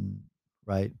talents, and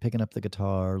right, picking up the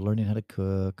guitar, learning how to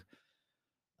cook.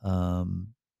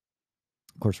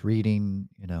 Of course, reading.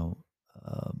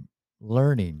 Um,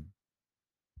 learning.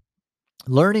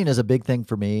 Learning is a big thing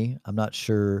for me. I'm not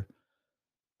sure,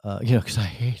 because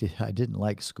I didn't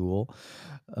like school.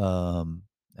 Um,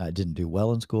 I didn't do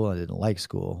well in school. I didn't like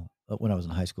school when I was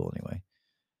in high school, anyway.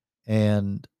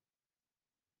 And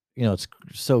it's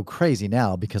so crazy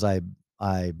now because I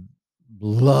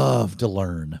love to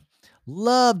learn.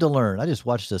 Love to learn. I just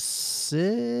watched was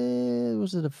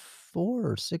it a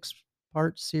 4 or 6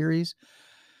 part series?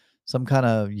 Some kind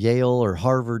of Yale or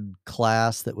Harvard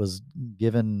class that was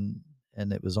given,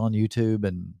 and it was on YouTube,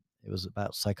 and it was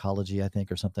about psychology, I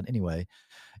think, or something. Anyway,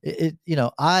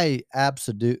 I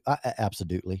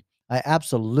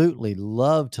absolutely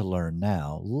love to learn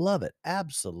now. Love it.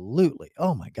 Absolutely.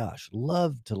 Oh my gosh,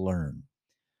 love to learn.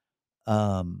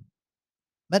 Um,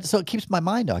 so it keeps my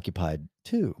mind occupied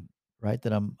too, right?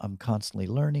 That I'm constantly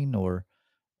learning or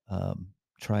um,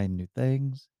 trying new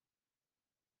things.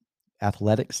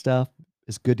 Athletic stuff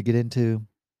is good to get into.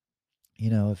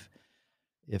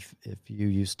 If you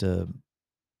used to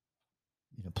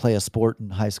play a sport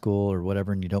in high school or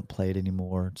whatever, and you don't play it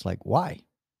anymore, it's like why?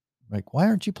 Like why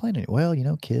aren't you playing it? Well,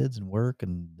 kids and work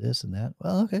and this and that.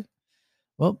 Well, okay.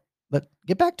 Well, but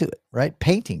get back to it, right?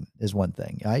 Painting is one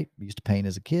thing. I used to paint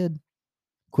as a kid,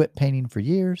 quit painting for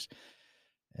years,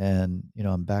 and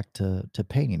I'm back to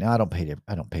painting. Now I don't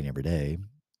paint every day.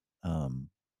 Um,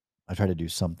 I try to do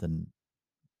something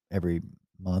every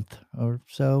month or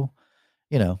so,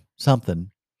 something.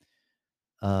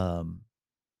 Um,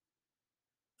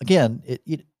 again,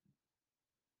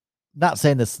 not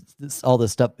saying this all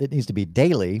this stuff it needs to be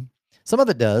daily. Some of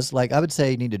it does. Like I would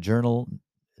say, you need to journal,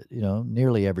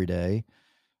 nearly every day.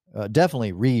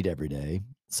 Definitely read every day.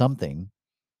 Something.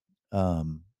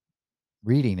 Um,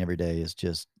 reading every day is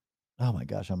just, oh my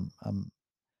gosh, I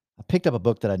picked up a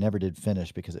book that I never did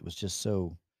finish because it was just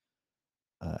so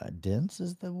dense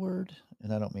is the word,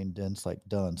 and I don't mean dense like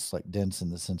dunce, like dense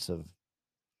in the sense of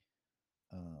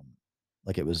um,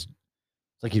 like it was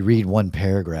it's like you read one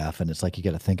paragraph and it's like you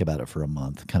got to think about it for a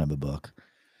month, kind of a book.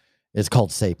 It's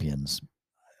called Sapiens.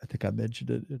 I think I mentioned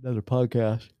it in another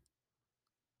podcast.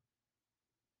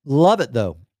 Love it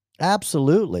though,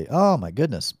 absolutely. Oh my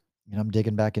goodness, I'm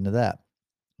digging back into that.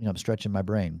 I'm stretching my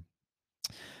brain.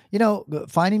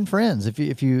 Finding friends.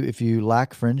 If you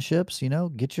lack friendships,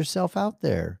 get yourself out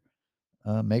there.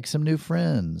 Make some new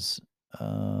friends.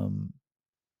 Um,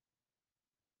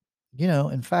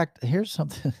 in fact, here's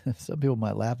something some people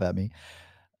might laugh at me.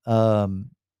 Um,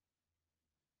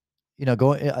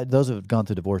 those who have gone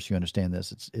through divorce, you understand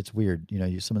this. It's weird.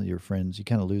 Some of your friends, you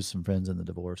kind of lose some friends in the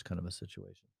divorce kind of a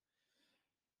situation.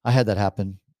 I had that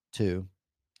happen too.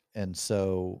 And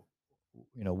so,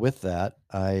 with that,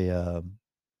 I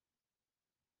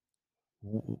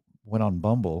went on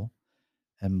Bumble,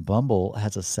 and Bumble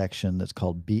has a section that's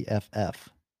called BFF.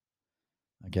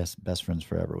 I guess best friends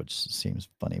forever, which seems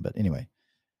funny, but anyway.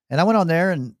 And I went on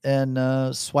there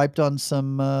and swiped on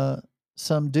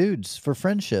some dudes for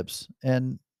friendships,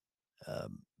 and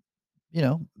um,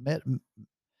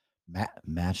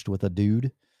 matched with a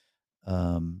dude.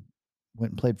 Um,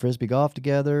 Went and played frisbee golf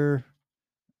together.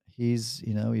 He's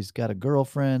got a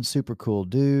girlfriend, super cool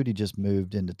dude. He just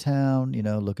moved into town,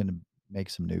 looking to make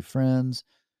some new friends.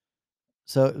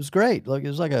 So it was great. Like it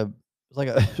was like a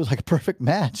perfect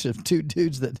match of two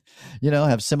dudes that,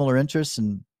 have similar interests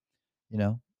and, you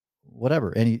know,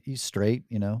 whatever. And he's straight,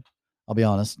 I'll be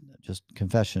honest, just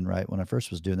confession, right? When I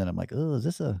first was doing that, I'm like, oh, is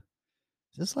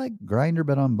this like Grinder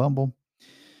but on Bumble?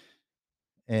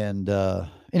 And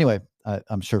anyway,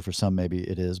 I'm sure for some maybe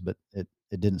it is, but it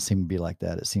didn't seem to be like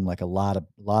that. It seemed like a lot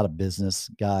of business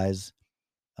guys,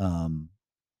 um,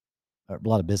 or a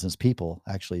lot of business people.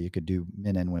 Actually, you could do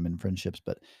men and women friendships,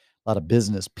 but a lot of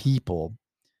business people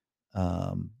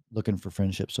looking for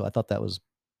friendships. So I thought that was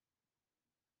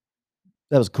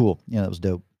cool. That was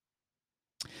dope.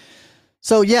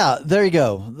 So yeah, there you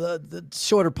go. The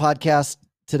shorter podcast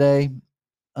today.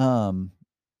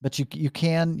 But you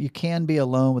can be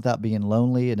alone without being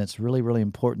lonely, and it's really, really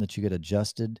important that you get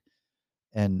adjusted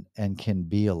and can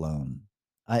be alone.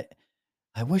 I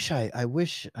I wish I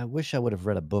would have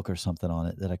read a book or something on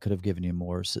it that I could have given you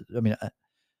more. I mean,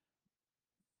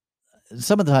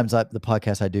 some of the times the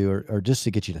podcasts I do are just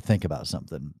to get you to think about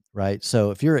something, right?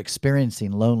 So if you're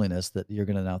experiencing loneliness, that you're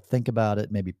going to now think about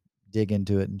it, maybe dig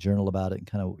into it and journal about it, and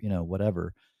kind of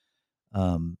whatever.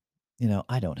 Um,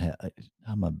 I don't have.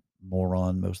 I'm a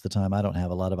moron most of the time. I don't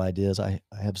have a lot of ideas. I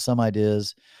have some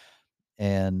ideas,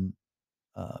 and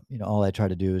all I try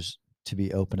to do is to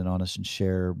be open and honest and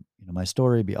share my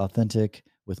story, be authentic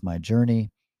with my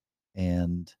journey,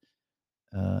 and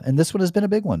this one has been a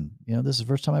big one. This is the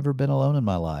first time I've ever been alone in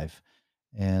my life.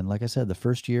 And like I said, the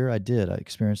first year I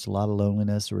experienced a lot of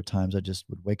loneliness. There were times I just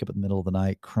would wake up in the middle of the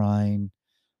night crying.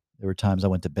 There were times I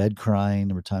went to bed crying.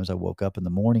 There were times I woke up in the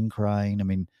morning crying. I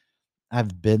mean,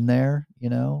 I've been there,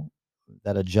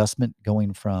 that adjustment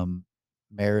going from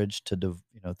marriage to,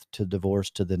 to divorce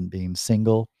to then being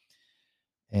single.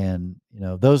 And,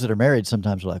 those that are married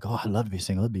sometimes are like, oh, I'd love to be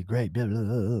single. It'd be great. Blah, blah,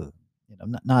 blah,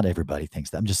 blah. Not everybody thinks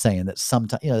that. I'm just saying that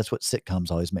sometimes, that's what sitcoms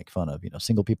always make fun of.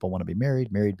 Single people want to be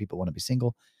married, married people want to be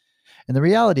single. And the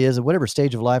reality is, at whatever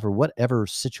stage of life or whatever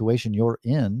situation you're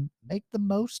in, make the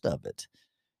most of it.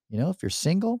 If you're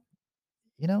single,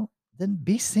 then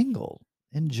be single,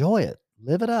 enjoy it,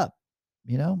 live it up,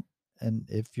 you know. And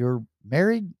if you're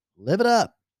married, live it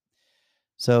up.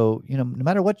 So, no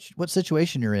matter what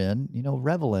situation you're in,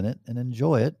 revel in it and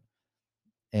enjoy it.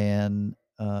 And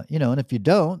and if you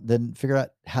don't, then figure out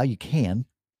how you can,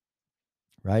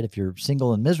 right? If you're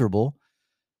single and miserable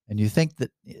and you think that,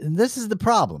 and this is the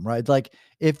problem, right? Like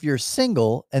if you're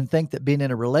single and think that being in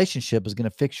a relationship is going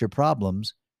to fix your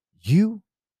problems, you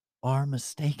are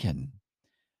mistaken.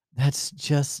 That's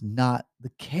just not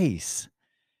the case.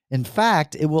 In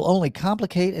fact, it will only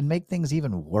complicate and make things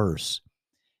even worse.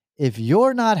 If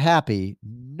you're not happy,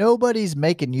 nobody's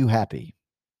making you happy.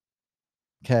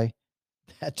 Okay?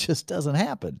 That just doesn't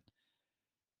happen.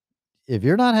 If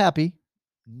you're not happy,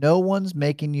 no one's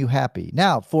making you happy.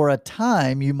 Now, for a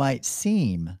time, you might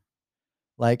seem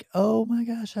like, oh my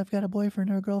gosh, I've got a boyfriend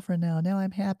or a girlfriend now. Now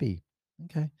I'm happy.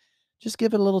 Okay. Just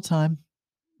give it a little time.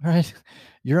 All right.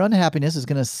 Your unhappiness is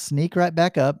going to sneak right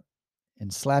back up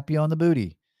and slap you on the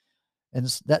booty. And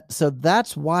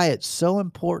that's why it's so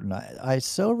important. I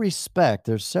so respect,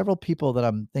 there's several people that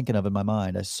I'm thinking of in my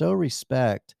mind. I so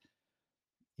respect,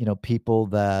 people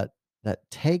that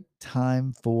take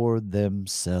time for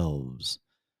themselves.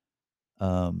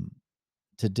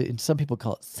 To do, and some people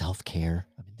call it self-care.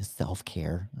 I mean, the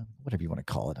self-care, whatever you want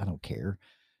to call it, I don't care.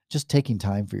 Just taking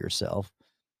time for yourself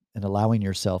and allowing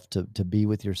yourself to be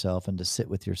with yourself and to sit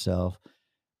with yourself.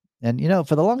 And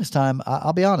for the longest time,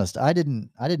 I'll be honest, I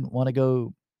didn't want to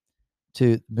go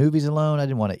to movies alone. I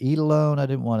didn't want to eat alone. I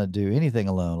didn't want to do anything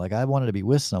alone. Like I wanted to be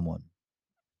with someone.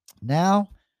 Now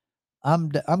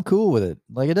I'm cool with it.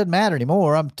 Like, it doesn't matter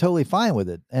anymore. I'm totally fine with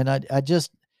it. And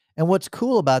and what's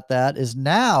cool about that is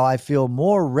now I feel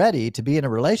more ready to be in a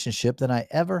relationship than I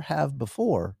ever have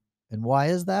before. And why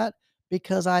is that?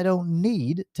 Because I don't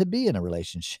need to be in a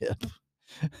relationship.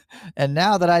 And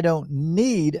now that I don't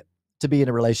need to be in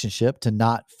a relationship to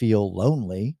not feel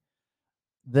lonely,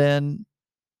 then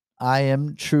I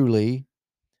am truly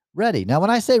ready. Now, when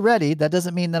I say ready, that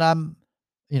doesn't mean that I'm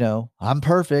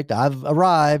perfect. I've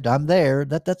arrived. I'm there.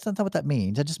 That's not what that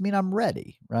means. I just mean I'm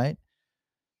ready, right?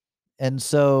 And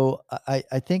so I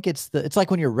think it's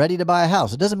like when you're ready to buy a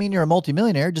house. It doesn't mean you're a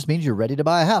multimillionaire. It just means you're ready to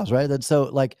buy a house, right? And so,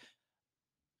 like,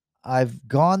 I've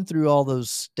gone through all those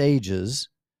stages,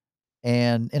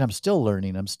 and I'm still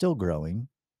learning. I'm still growing,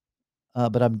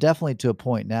 but I'm definitely to a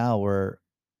point now where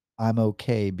I'm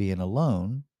okay being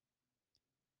alone.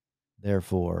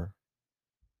 Therefore,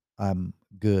 I'm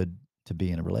good to be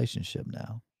in a relationship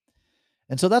now.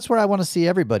 And so that's where I want to see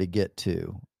everybody get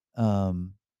to.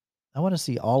 Um, I want to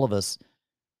see all of us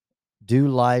do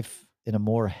life in a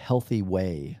more healthy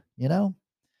way, you know?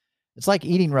 It's like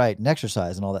eating right and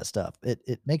exercise and all that stuff.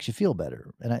 It makes you feel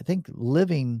better. And I think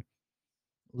living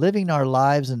our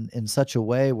lives in such a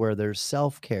way where there's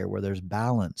self-care, where there's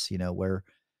balance, where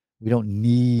we don't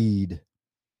need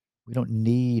we don't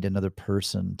need another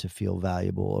person to feel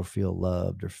valuable or feel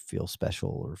loved or feel special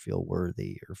or feel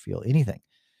worthy or feel anything.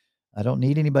 I don't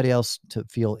need anybody else to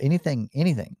feel anything.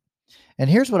 And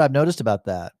here's what I've noticed about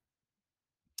that.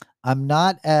 I'm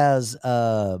not as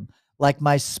like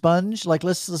my sponge. Like,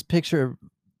 let's picture.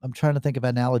 I'm trying to think of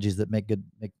analogies that make good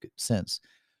sense.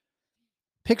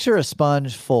 Picture a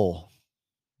sponge full,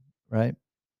 right?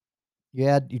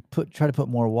 Try to put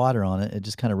more water on it. It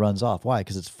just kind of runs off. Why?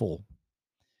 Because it's full.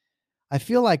 I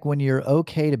feel like when you're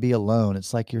okay to be alone,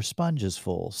 it's like your sponge is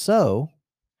full. So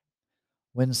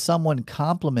when someone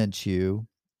compliments you,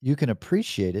 you can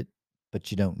appreciate it,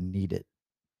 but you don't need it.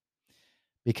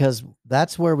 Because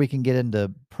that's where we can get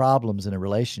into problems in a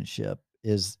relationship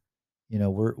is,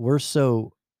 we're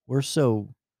so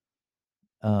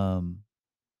um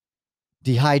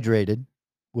dehydrated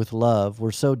with love.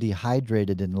 We're so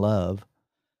dehydrated in love,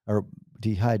 or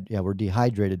we're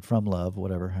dehydrated from love,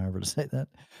 whatever, however to say that.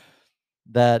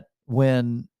 That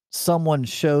when someone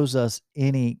shows us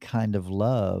any kind of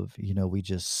love, we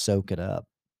just soak it up.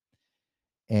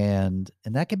 And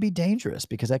that can be dangerous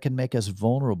because that can make us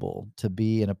vulnerable to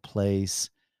be in a place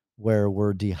where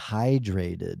we're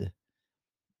dehydrated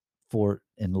for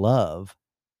in love.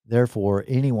 Therefore,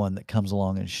 anyone that comes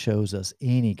along and shows us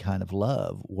any kind of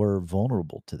love, we're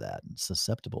vulnerable to that and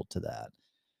susceptible to that,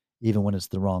 even when it's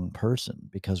the wrong person,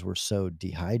 because we're so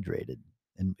dehydrated.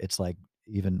 And it's like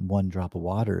even one drop of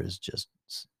water is just,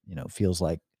 feels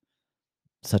like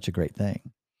such a great thing.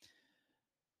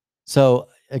 So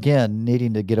again,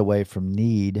 needing to get away from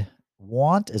need.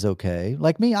 Want is okay.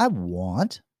 Like me, I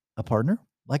want a partner.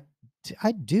 Like,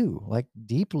 I do, like,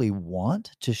 deeply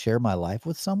want to share my life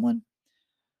with someone,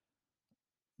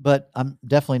 but I'm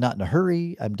definitely not in a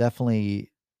hurry.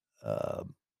 Uh,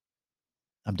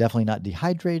 I'm definitely not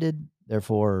dehydrated.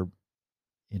 Therefore,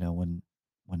 when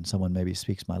someone maybe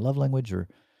speaks my love language, or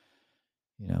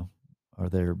you know, or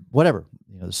they're whatever,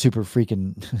 super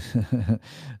freaking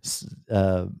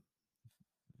uh,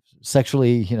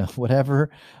 sexually, whatever.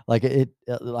 Like,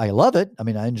 I love it. I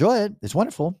mean, I enjoy it. It's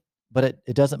wonderful, but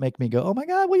it doesn't make me go, "Oh my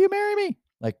God, will you marry me?"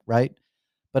 Like, right.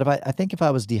 But I think if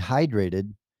I was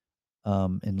dehydrated,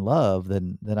 in love,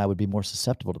 then I would be more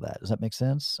susceptible to that. Does that make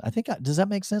sense? Does that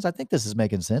make sense? I think this is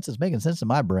making sense. It's making sense in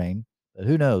my brain, but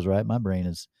who knows, right? My brain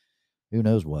is who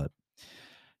knows what.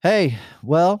 Hey,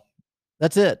 well,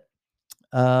 that's it.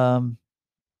 Um,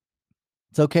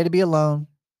 it's okay to be alone.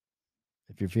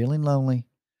 If you're feeling lonely,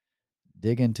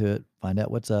 dig into it, find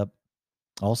out what's up.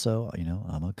 Also,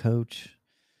 I'm a coach.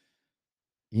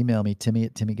 Email me,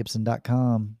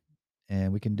 Timmy@TimmyGibson.com,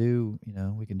 and we can do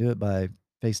it by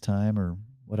FaceTime or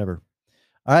whatever.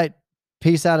 All right.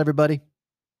 Peace out, everybody.